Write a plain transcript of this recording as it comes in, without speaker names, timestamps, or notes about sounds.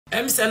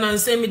Emsen and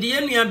say me the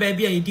enua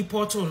baby a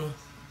deported no.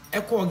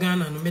 Eko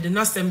Ghana no me the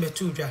Nastembe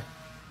tudra.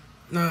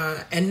 Na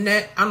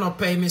enne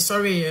anope me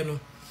sorry no.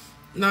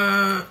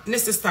 Na ne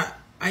sister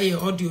aye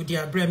audio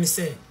dia bre me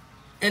say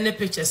ene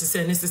pictures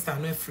say ne sister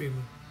no free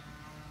mu.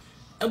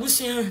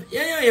 Abusia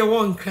ye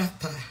won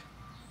krata.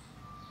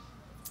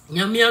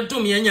 Nyame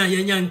adom ye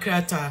nya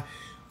nkrata.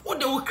 Wo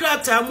de wo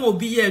krata ma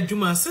obi ye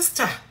adwuma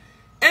sister.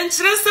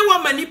 Enkyere se wa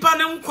manipa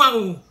ne nkwa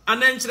o.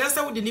 Ana enkyere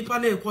se wo de nipa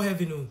na ekọ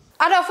heaven o.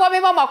 Adafo mi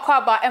mama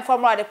kwaba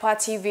inform Adepa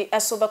TV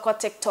esobeko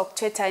TikTok,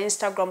 Twitter,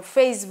 Instagram,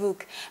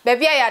 Facebook.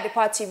 Baby ya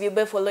Adepa TV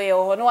be follow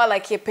your no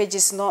like your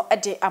pages no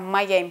ede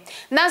amaye.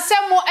 Na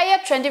nsemo eye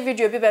trendy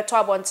video bi beto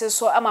abonte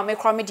so ama me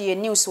kra me de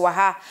news wa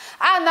ha.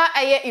 Ana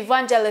eye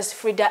evangelist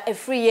Frida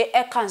Efriye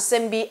e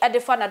kansem bi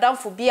edefa na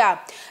damfo bi a.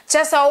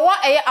 Chesa wo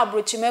eye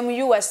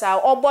abrochimem US a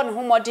obo ne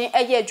homodin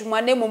eye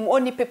adwuma na mum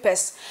oni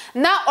papers.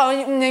 Na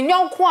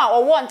nyonko a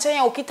owo nchen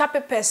ya okita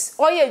papers.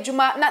 Oye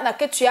adwuma na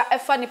ketua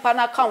efa nipa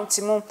na account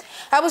mu.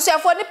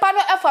 Abusiafo nipa no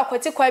efa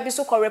kwati kwa bi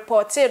so ko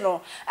report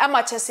no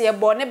ama chese ye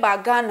bo ne ba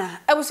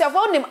Ghana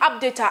abusiafo nim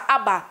update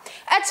aba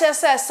e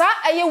chese sa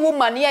aye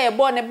woman ye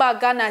bo ne ba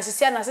Ghana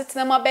asisi na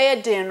setena ma be ye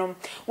den no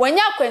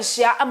wanya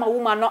kwanhia ama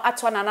woman no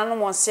ato na nanu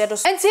monse do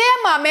enti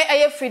ye ma me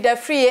aye Frida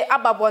Free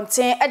aba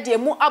bonten e de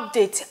mu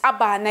update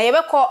aba na ye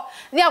bekọ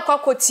ne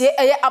akwakotie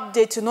aye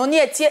update no ne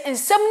etie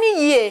nsem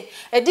ni yie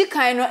edi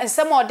kan no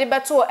nsem ode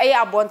beto aye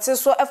abonten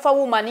so efa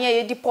woman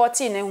ye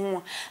deported ne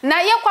ho na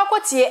ye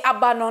kwakotie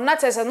aba no na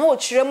chese no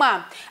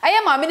chirema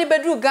aye ma me ni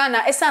bedru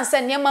Ghana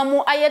esanse niema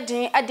mu aye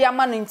din ade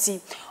ama no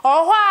nti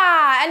ohwa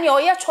ene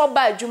oye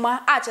choba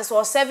adwuma a chese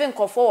o 7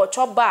 kofo o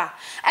choba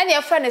ene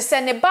e friend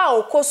se ne ba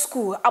o ko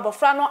school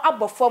abofra no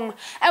abofom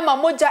e ma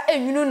moja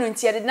enwunu no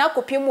nti ade na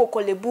kopiem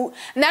okolebu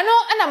na no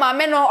ena ma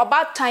me no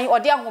obatan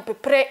ode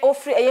ahopepre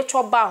ofri aye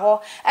choba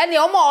ho ene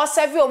o ma o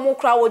serve o mu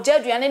kra wo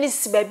jaduane ni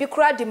siba bi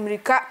kra de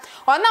mrika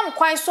onam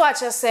kwan so a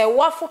chese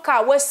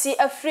wafuka wasi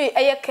afri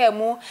aye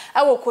kamu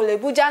e wo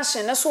kolebu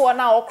junction ne so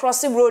wona o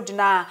cross road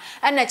na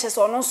ene chese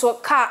ono so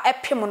car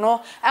epim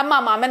no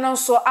ema ma me no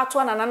so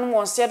ato na nanom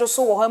wonse do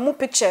so wo ha mu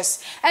pictures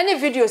ene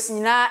videos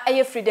nyina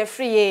eye Frida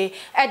Free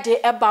e de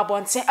eba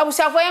bonten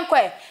abusiafo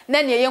yenkwe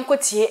na ne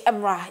yenkotie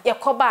emra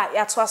yekoba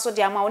yato aso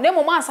de ama wo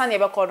mo ansa ne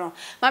beko no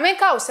ma me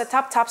ka wo set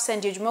tap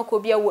send adwuma ko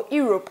bia wo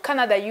Europe,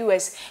 Canada,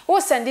 US wo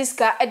send this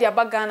guy e de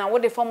aba Ghana wo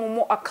de form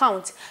mo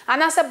account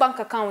anase bank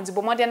account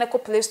bo modern ko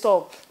Play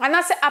Store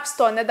anase App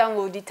Store na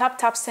download the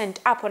tap send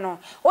app no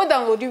wo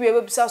download we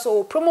website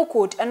so promo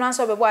code eno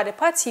anso be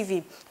Adepa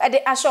TV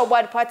ade asho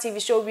Adepa TV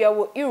show we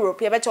are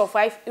Europe you bet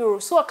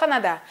 €5 so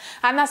Canada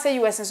and I say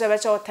US so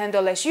bet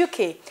 $10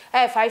 UK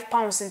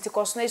 £5 into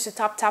cost no to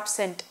tap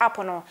send app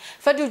no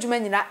fedu djuma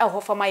nyina e ho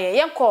fama ye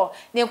yenko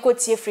ne enko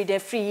tie Frida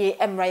Free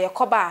emra ye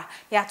koba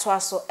ya to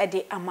aso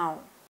ede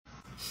amount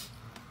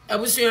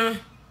abusia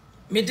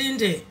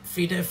medinde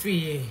Frida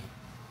Free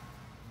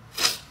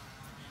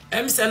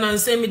emsen and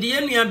say me de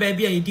enua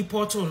baby a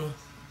deported no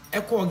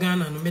eko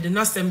Ghana no me de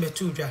Nastembe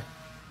tudra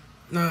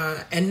na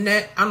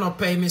enne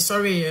anope me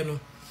sorry no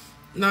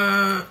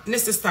na ne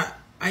sister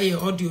aye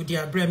audio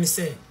dia bre me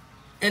say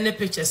ene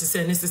pictures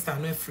say ne sister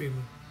no free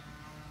mu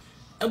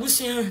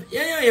abusia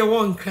ye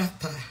won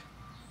krata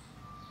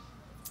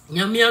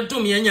nyame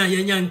adom ye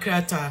nya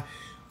nkrata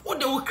wo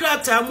de wo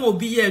krata ma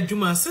obi ye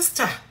adwuma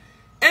sister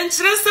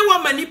enkyere se wa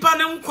manipa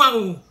ne nkwa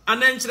o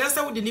ana enkyere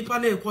se wo de nipa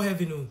na ekọ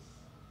heaven o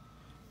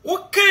wo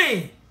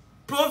kan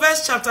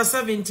Proverbs chapter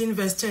 17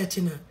 verse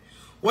 13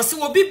 wasi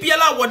wo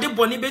bibiala wo de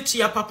boni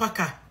betua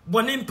papaka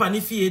boni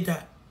mpani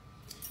fieda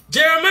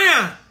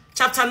Jeremiah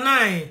chapter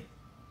 9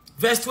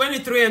 verse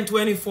 23 and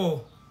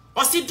 24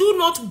 wasi do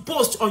not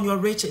boast on your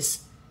riches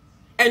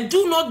and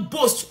do not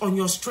boast on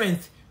your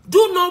strength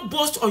do not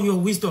boast on your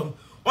wisdom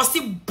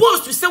wasi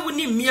boast to say we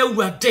ni mia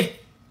wade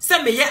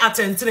say me ye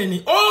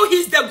atentreni oh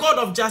he's the God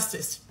of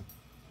justice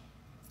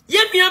ye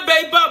mia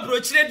baiba bro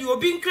chire di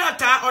obi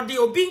nkrata or di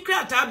obi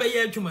nkrata be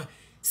ye adwuma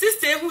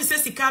sister who say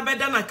sika be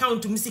dan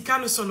account mu sika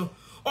no so no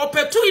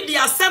opetu di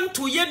asem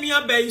to ye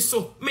nua bai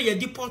so me ye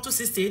deported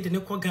sister de ne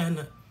ko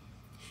Ghana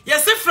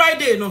yes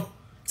Friday no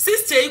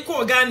sister e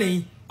ko Ghana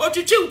yi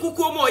otwetwe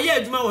nkukuo mo ye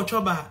adwuma wo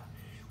choba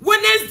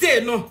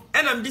Wednesday no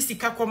enam di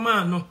sika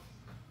koma no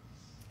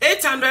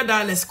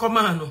 $800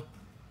 koma no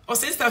o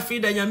sister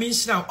Frida nyame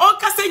nhira o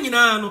kasa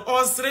nyina no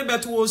o sre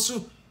beto wo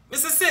su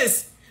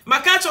Mrs.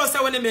 Makacho se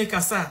woni me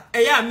kasa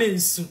eya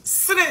mensu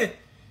sre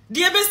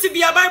die besti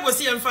bia Bible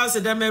si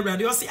emfase da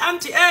mewrade o si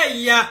anti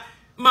ya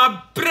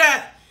ma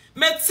bre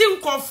metin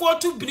kofo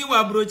to bini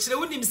wa brochire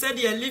wonim se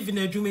de live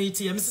na adwuma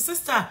yiti ya Mrs.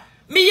 Sister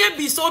me ye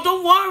bi so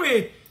don't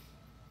worry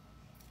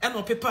and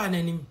no paper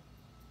ananim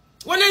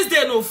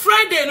Wednesday no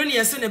Friday no ne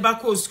yese ne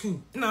back to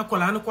school na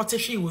akola no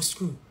kwotehwe wo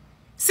school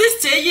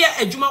sister ye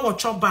adwuma wo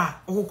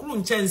choba okokuru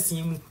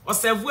nchansin mu o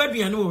serve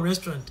aduane wo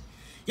restaurant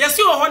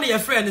yesi o ho ne ye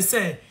friend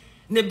say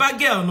ne ba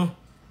girl no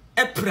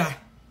epra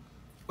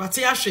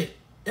wate ahwe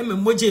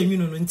emmoje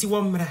enwunu no nti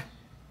wo mra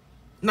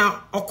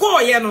na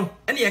okoye no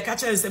ene ye ka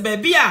chense ba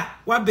bia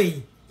wa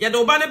bei ye de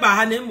oba ne ba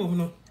ha na emom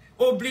no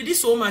o bleed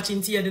so much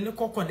nti ye de ne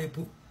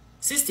kokolebu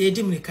sister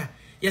edimrika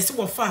yesi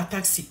wo fa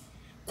taxi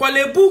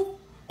kwalebu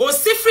o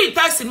si free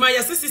taxi ma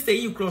yesi sister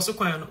yi cross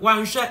kwan no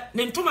wanhwa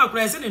ne ntoma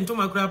kura yesi ne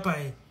ntoma kura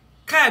pai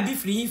car bi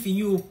free fi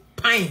you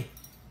pine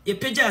ye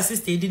pagya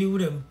sister edi ni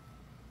wuram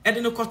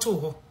edi no koto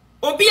ho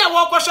obi a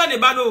wo kwhwa ne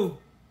ba no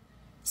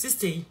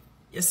sister yi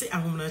yesi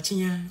ahomna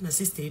chinya na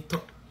sister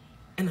to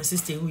na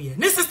sister uye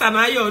ne sister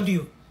na aye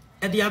audio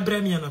edi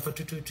abramia na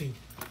fatututu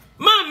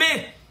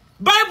mame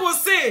Bible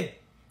say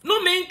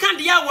no men kan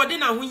dia wode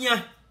na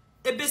hunya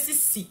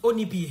ebesisi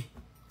onibie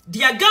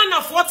dia Ghana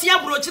 40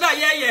 abrochira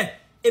ye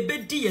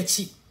ebedi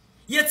yachi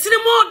yetire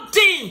mo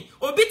den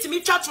obi timi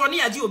twatro ne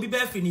yaje obi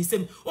ba fri ni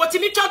sem o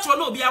timi twatro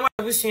na obi awa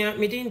abusua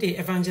medin the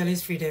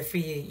evangelist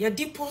free ya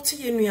deport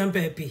ye nuan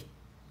baby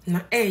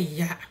na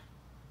eya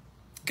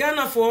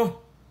Ghana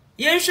for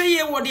ye hwe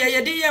ye wode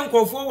ye de ye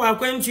nkofo wa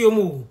akwantuo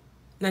mu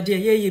na de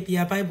ye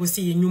bia Bible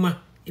say ye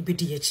nyuma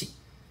ebedi yachi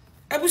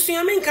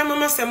abusua men kan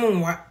mama sem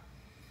nwa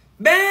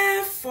be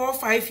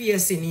 4-5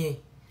 years ni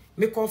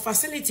me ko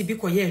facility bi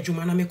ko ye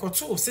adwuma na me ko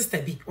to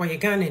sister bi o ye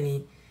Ghana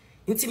ni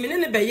nti me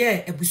ne be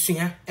ye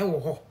abusua e wo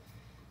ho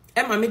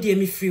e ma me de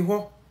mi free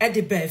ho e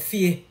de ba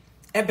fie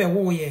e be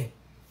wo ye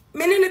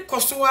me ne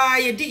koso a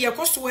ye di ye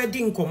koso a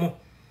di nkomo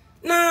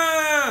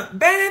na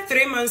be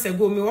 3 months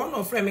ago me one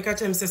of friend me ka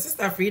chem say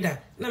sister Frida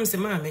na me say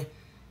maame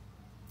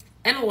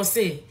and wo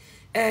say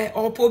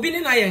opo bi ni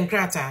na ye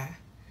nkrata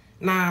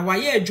na wa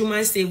ye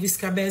adwuma say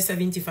wiska be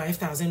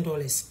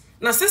 $75,000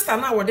 na sister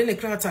na wode ne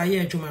krata ye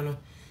adwuma no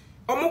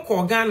omo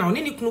ko Ghana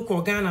oni ni kunu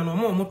ko Ghana no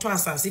omo to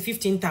asase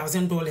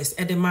 $15,000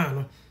 e de ma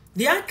no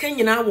de aka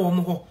nyina wo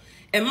omo ho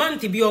e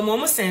month bi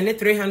omo send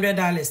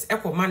 $300 e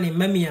ko ma ne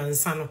mami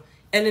ansa no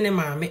ene ne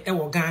maame e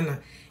wo Ghana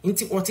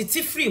nti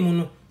otiti free mu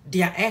no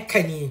de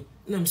aka ni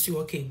na msi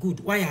okay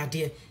good why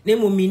ade na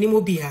mo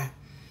minimo bia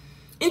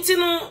nti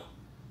no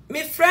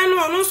me friend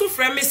no ono so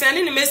friend me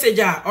send ni message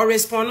a or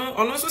respond no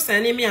ono so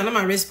send me na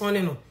ma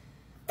respond no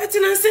but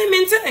na say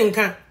me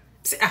nka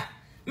say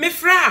me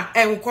fra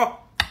enko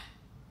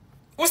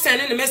o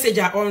send ni message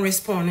a on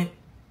respond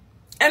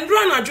and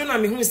run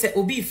adwona me hu say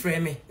obi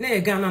frɛ me na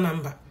ye Ghana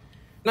number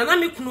na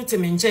me kunu te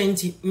me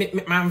nkyɛnti me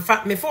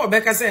mfa me for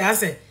obeka say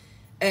ase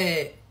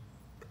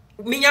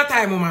minya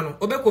time ma no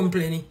obe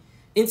complain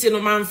nti no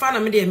manfa na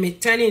me de me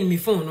turning me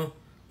phone no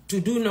to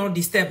do not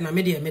disturb na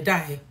me de me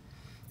die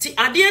ti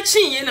ade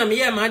chinye na me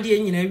ye ma ade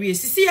nyina wie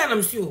sisi ya na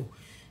me so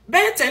be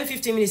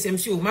 10-15 minutes am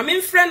so ma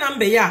me frɛ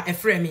number ya e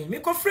frɛ me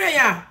ko frɛ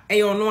ya e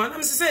yo no na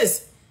me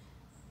says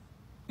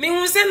me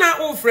hu se na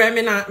o frɛ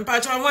me na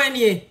mpacho ho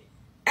ani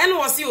en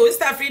wo si o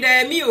sister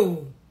Frida mi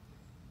o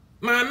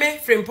ma me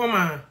frɛ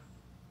mpoma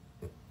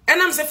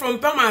enam se from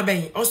Pama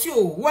ben o si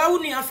o wa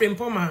unu ya frɛ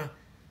mpoma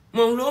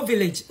Monroe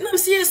village na me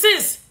say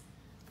sis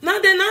na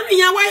de na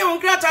nya wa ye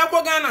onkrata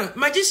akọ Ghana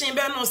magician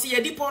be no si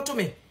ye deport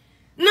me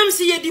nam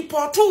si ye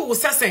deport wo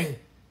sesen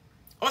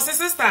o se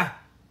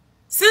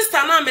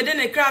sister na me de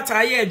ne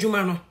krata ye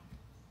adwuma no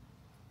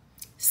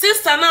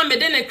sister na me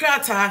de ne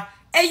krata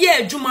ye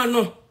adwuma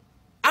no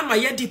ama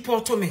ye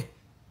deport me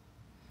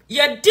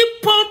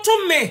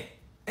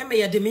e me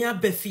ye de me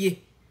abafie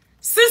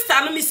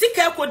sister no me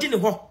sika ekodi ne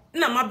ho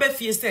na ma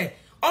bafie se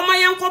o ma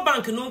ye nko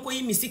bank no nko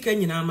yi me sika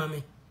nyina ama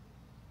me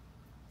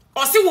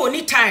o si wo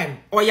ni time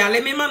o ya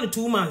le me ma no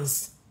 2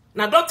 months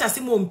na doctor si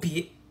mo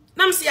mpie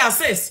nam si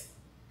assess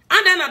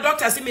and then na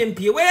doctor si me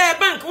mpie we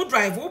bank wo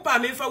drive wo pa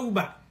me fa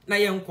Uber na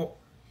ye nko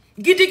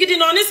gidi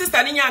no ni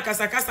sister ni nya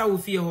akasa wo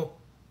fie ho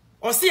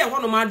o si ye ho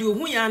no ma de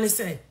ohun ya ne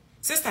say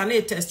sister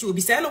na test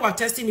obi say no wa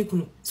test ni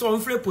kunu so on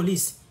free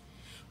police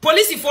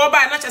for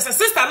by na chese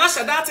sister na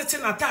shada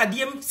tete na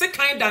tadiem se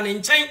kan da ne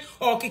nchen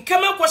o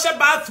kekema kwhye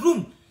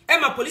bathroom e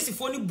ma police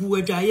for ni bu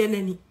adwaye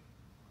nani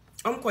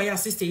onko ya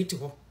sister iti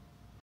ho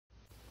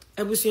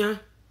abusia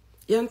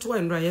yanto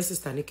enra ya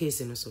sister ne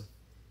case no so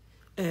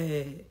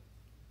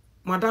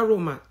mother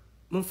Roma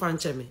mfa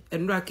ncheme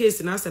enra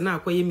case na ase na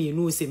akwaye mi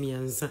no ose mi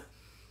ansa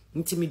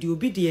nti me di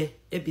obi de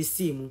e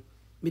besi mu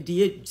me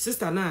di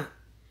sister na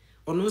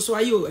ono so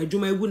ayo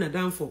adwuma egu na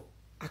danfo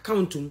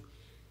account mu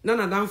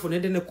na danfo ne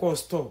de ne call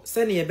store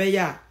se ne ye be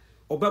ya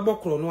obebo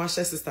kro no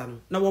ahye sister no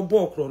na wo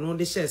bo kro no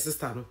de share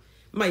sister no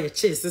ma ye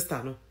che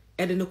sister no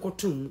e de ne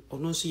kotum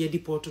ono so ye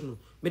deport no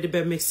me de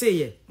be make say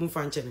ye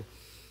mfa ncheme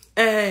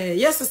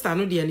yes sister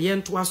no de ne ye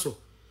nto aso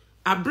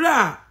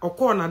abra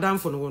okọ na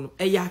danfo no no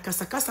e ya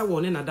kasakasa wo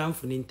ne na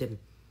danfo ne ntem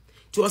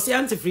ti o se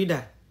Auntie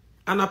Frida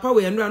anapa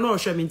we enra na o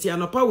hwe minti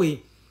anapa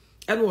we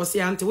ene wo se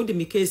Auntie wo de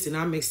me case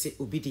na mix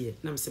obidie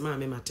na mse ma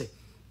me mate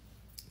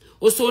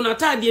o so na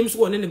tadiem so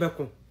wo ne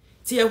beko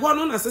ti e ho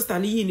no na sister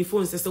ne yi ni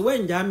phone se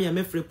wanja me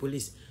a free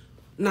police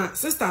na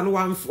sister no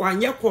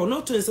wanye call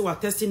no to se wa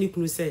test ni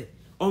kunu se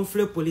on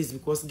free police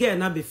because girl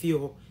na be fie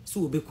ho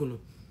so obeku no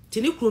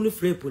ti ni kunu no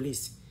free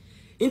police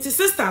inti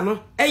sister no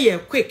eye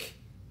quick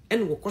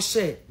and wo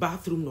share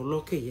bathroom no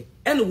lock ye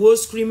and wo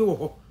scream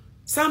wo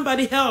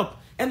somebody help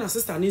and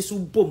sister ni so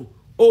boom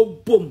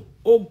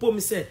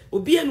say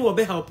obi enu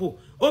obe help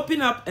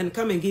open up and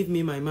come and give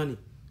me my money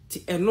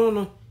ti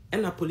eno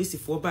and a police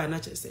for by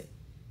na say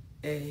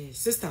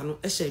sister no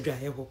share dwa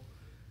he ho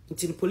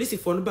nti police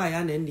for no by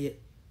ya na ndie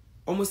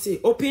Almost say,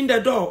 open the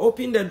door,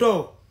 open the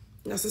door.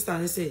 Na sister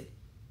and say,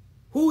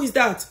 who is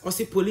that? Or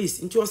say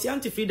police. Into o say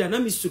Auntie Frida na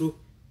misuru.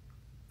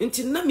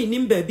 Into na mi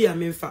nim baby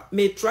amemfa.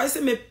 Me try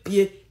say me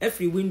pie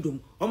every window.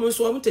 Almost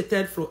so am to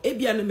third floor.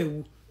 Ebia na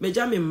mewu. Me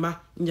ja me mma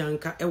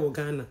nyanka ewo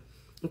Ghana.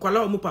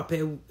 Nkwala omu papa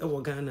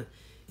ewo Ghana.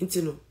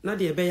 Into no na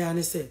de ebe ya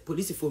ne say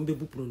police fo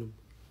mbebu pronom.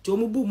 Ti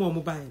omu bu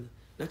mo bae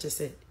na che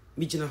say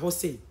mi gina ho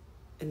say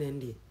ene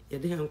ndi ye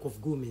de hank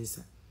of go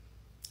mensa.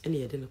 Ene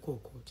ye de na call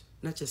court.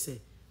 Na che say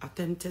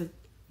attempted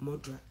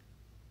murder.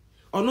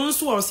 Ono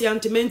nso o se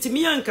antimenti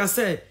mi anka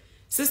say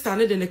sister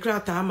ne de ne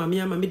krata ama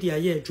me de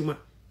aye adwuma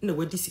na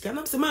wadi sika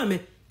na se ma me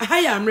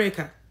ahaya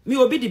America mi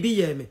obi de bi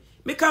ye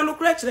me ka no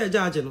kra kire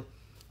judge no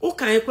o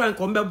kan ekra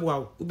nko mbeboa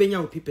wo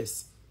ubenya wo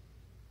papers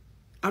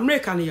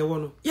America ne ye wo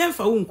no ye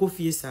mfa wo nko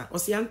fie sa o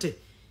se ante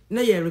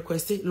na ye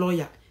request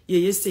lawyer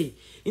ye say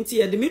nti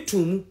ye de me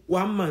tumu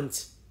 1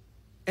 month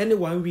any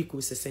 1 week o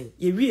se sen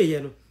ye wie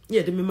ye no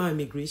ye de me ma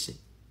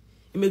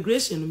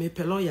immigration no me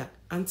pe lawyer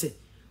ante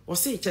o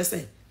se che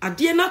say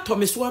ade na to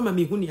me so ama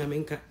me hu ni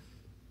amenka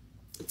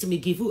ti me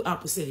give you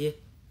up say ye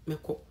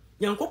meko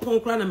nyankopon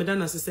kra na me da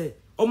na say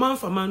o man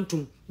fa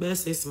mantum be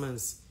 6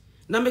 months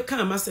na me kan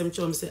masem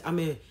chom say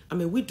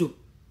I'm a widow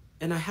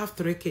and I have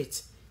 3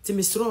 kids ti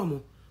me sro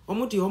mo o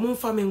mo de o mo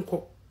fa me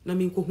nko na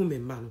me nko hu me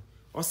mma no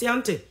o se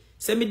ante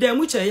se me da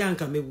mu che ya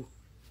nka mewu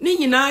ni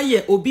nyina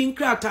ye obi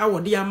nkrata wo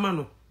de ama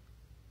no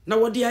na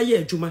wo de aye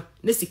adwuma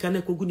na sika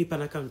na kogu nipa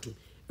na kanto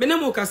me na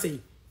mo ka say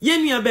ye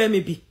nua ba me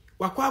bi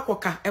wakwa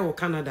akoka e wo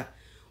Canada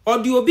o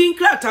de obi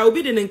nkrata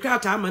obi de ne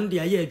nkrata ama nde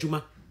aye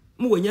adwuma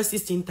mu wonya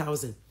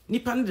 16,000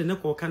 nipa ne de ne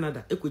ko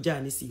Canada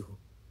ekoja ne si ho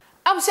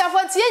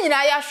abusiafontie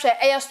nyina ya hwe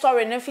eye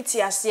story no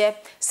fiti ase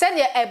se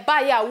ne e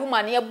ba ya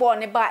woman ye bo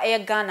ne ba eye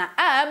Ghana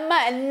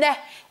ama enne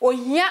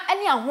ohia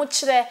ane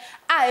ahokire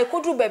a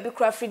ekodu baby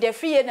kra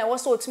free na wo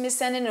so otimi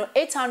send no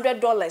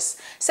 $800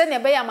 se ne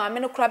be ya maame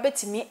no kra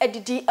betimi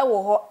adidi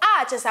ewo ho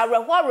a chesa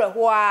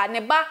reho a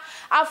ne ba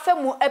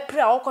afemu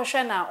epre a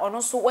okohwe na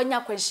ono so wanya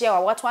kwahia wa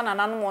watwa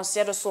nanano mo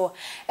se do so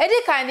edi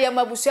kan de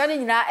mabusua ne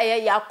nyina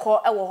eye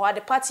yakọ ewo ho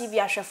Adepa TV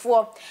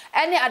ahwefo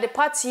ene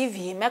Adepa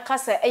TV meka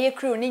se eye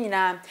crew ne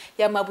nyina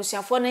ya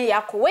mabusuafo ne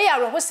yakọ we ya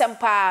reho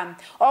sempa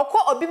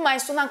okọ obi man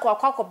so na nka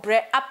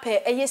akwakobre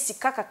ape eye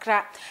sika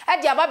kakra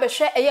edi aba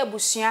behwe eye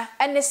abusua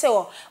ene se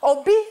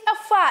obi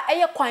afa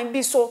eye kwan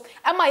bi so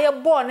ama ye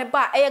bo ne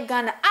ba eye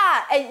Ghana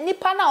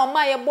nipa na o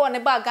ma ye bo ne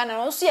ba Ghana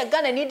no so ye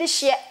Ghana ni de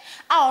hye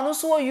a ono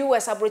so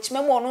US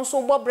abrochime mo ono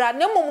so bobra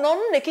na mum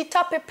no ne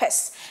kita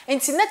papers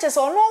enti na chese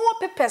ono wo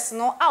papers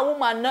no a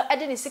woman no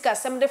ede ne sika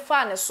sem de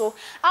fa ne so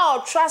a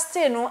o trust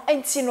no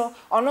enti no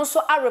ono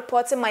so a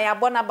report my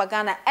abona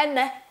bagana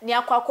ene ni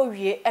akwa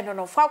wie eno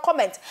no fa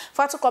comment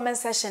fa to comment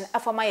section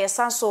afama ye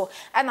sanso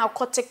ana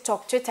ko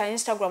TikTok Twitter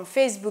Instagram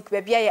Facebook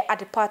bebia ye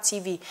Adepa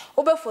TV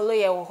obe follow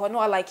ye wo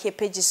no like your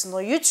pages no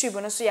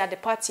YouTube no so ye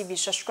Adepa TV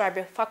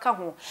subscribe fa ka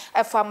ho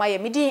afama ye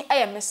midin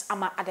Miss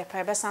ama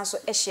Adepa be sanso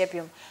e share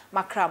biom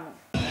makramo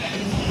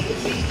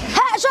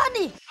hey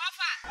Shodi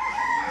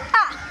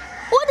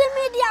what the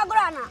media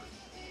grana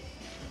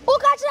o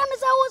ka kire me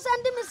se wo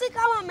send me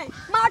sika ma me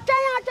ma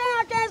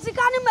twen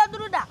sika ni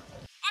medruda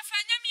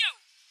ofanya mi o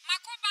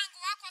mako bank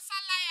wa ko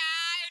sala ya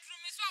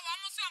edrumi so wa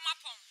mo so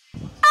mapon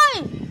ai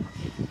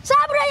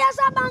sabre ya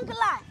sa bank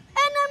la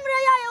enemre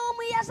ya ye o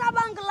mu ya sa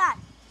bank la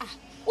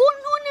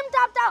unim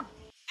tap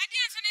edi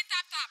anso ni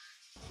tap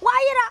wa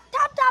yira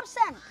tap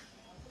send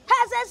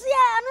has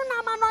ya anu na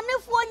ma no ne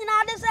fu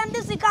nyina de send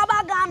sika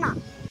ba Ghana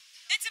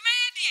enti me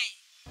ye de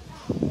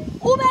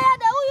ube ya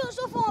de u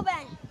use phone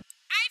ben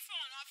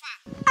iPhone ofa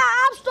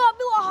app store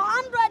bi wo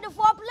 100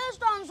 for Play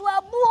Store so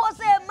abu ho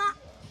se ma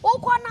o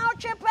ko na o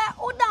chepe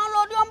o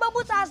download yo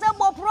mbebu sa se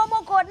bo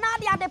promo code na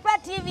de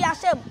Adepa TV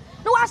asem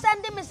no wa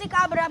send me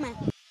sika bra me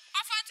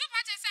ofa tu pa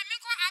che se me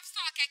ko app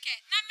store keke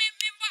na me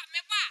bo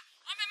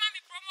o me ma me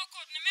promo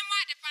code ne me mo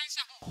Adepa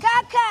nsha ho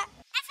keke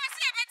ofa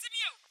si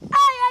abetimi o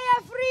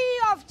free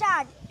of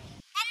charge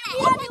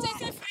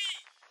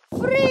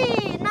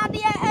free na de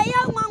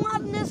nwanwa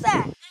ne se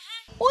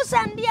o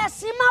send dia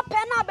sima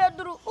pena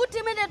bedru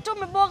utimi de to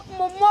me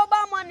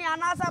mobile money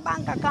anasa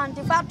bank account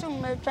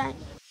fatum me twan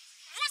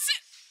wose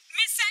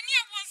me sani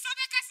e won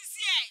sabe ka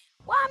sisi e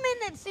 1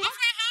 minute si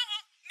ofa ha ho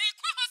me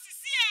ko ho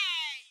sisi e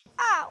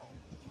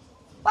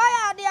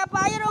why dia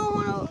pa yero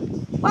hu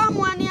wa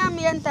mo ani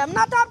amientem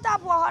na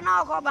tap wo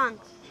na ko bank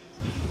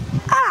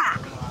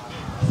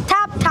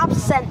tap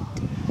send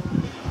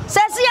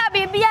sesi ya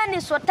bibia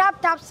ni so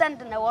tap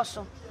send na wo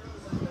so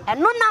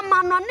eno na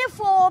manone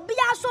fo obi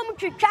asom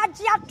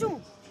twitwaje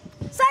atum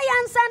say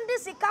yan send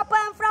sika pa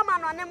enfra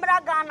manone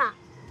mbra Ghana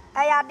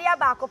ayade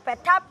ba ko pe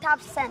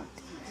tap send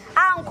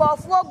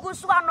ankofo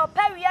ogusu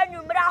anopa wi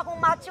anwumra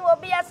ahomate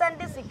obi ya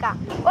send sika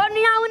onu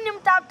ya unim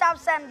tap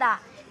send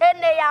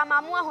ene ya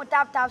mamu ahu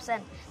tap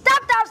send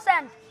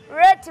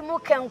rate mu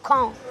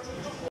kenkon